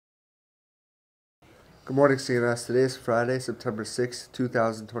Good morning, CNS. Today is Friday, September 6th,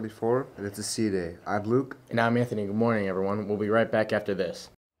 2024, and it's a C Day. I'm Luke. And I'm Anthony. Good morning, everyone. We'll be right back after this.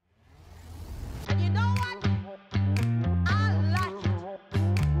 And you know what? I like it.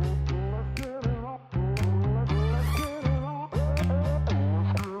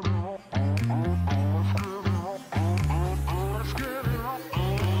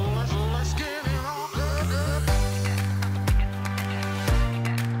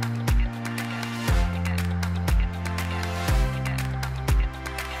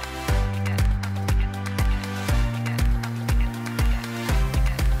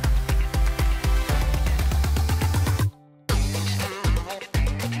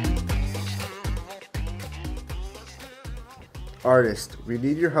 Artist, we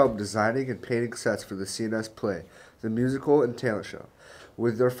need your help designing and painting sets for the CNS play, the musical and talent show.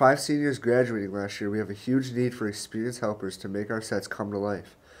 With our 5 seniors graduating last year, we have a huge need for experienced helpers to make our sets come to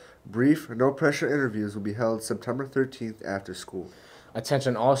life. Brief, no-pressure interviews will be held September 13th after school.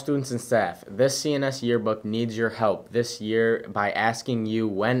 Attention all students and staff. This CNS yearbook needs your help this year by asking you,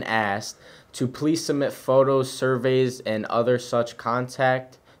 when asked, to please submit photos, surveys, and other such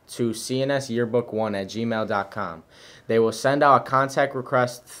contact to cnsyearbook1@gmail.com. They will send out a contact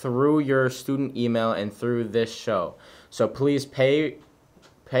request through your student email and through this show. So please pay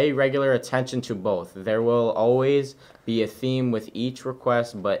regular attention to both. There will always be a theme with each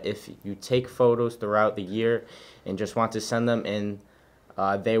request, but if you take photos throughout the year and just want to send them in,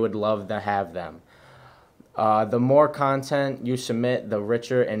 they would love to have them. The more content you submit, the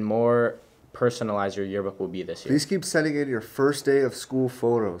richer and more personalized your yearbook will be this year. Please keep sending in your first day of school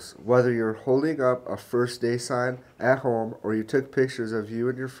photos, whether you're holding up a first day sign at home or you took pictures of you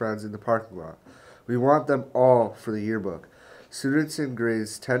and your friends in the parking lot. We want them all for the yearbook. Students in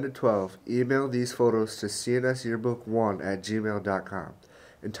grades 10 to 12, email these photos to cnsyearbook1@gmail.com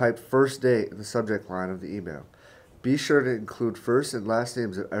and type first day in the subject line of the email. Be sure to include first and last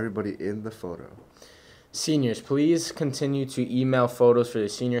names of everybody in the photo. Seniors, please continue to email photos for the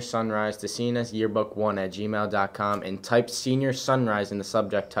Senior Sunrise to cnsyearbook1@gmail.com and type Senior Sunrise in the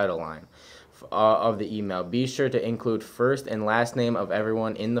subject title line of the email. Be sure to include first and last name of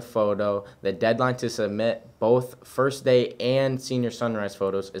everyone in the photo. The deadline to submit both first day and Senior Sunrise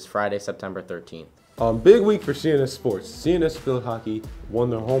photos is Friday, September 13th. Big week for CNS Sports. CNS Field Hockey won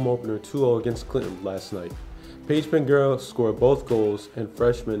their home opener 2-0 against Clinton last night. Paige Pengero scored both goals, and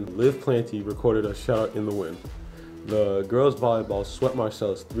freshman Liv Planty recorded a shutout in the win. The girls volleyball swept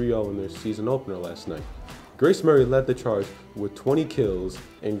Marcellus 3-0 in their season opener last night. Grace Murray led the charge with 20 kills,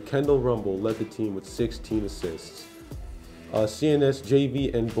 and Kendall Rumble led the team with 16 assists. CNS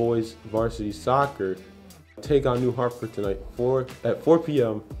JV and boys varsity soccer take on New Hartford tonight at 4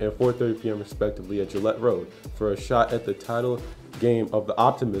 p.m. and 4:30 p.m. respectively at Gillette Road for a shot at the title game of the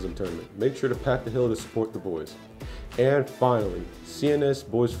Optimism Tournament. Make sure to pack the hill to support the boys. And finally, CNS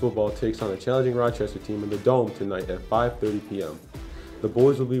boys football takes on a challenging Rochester team in the Dome tonight at 5:30 p.m. The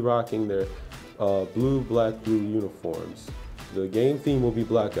boys will be rocking their blue, black, blue uniforms. The game theme will be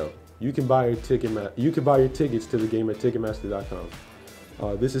blackout. You can buy your tickets to the game at Ticketmaster.com.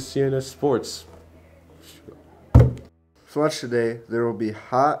 This is CNS Sports. For lunch today, there will be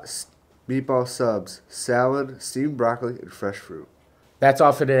hot meatball subs, salad, steamed broccoli, and fresh fruit. That's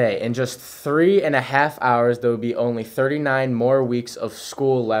all for today. In just 3.5 hours, there will be only 39 more weeks of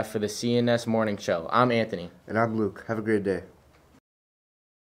school left for the CNS Morning Show. I'm Anthony. And I'm Luke. Have a great day.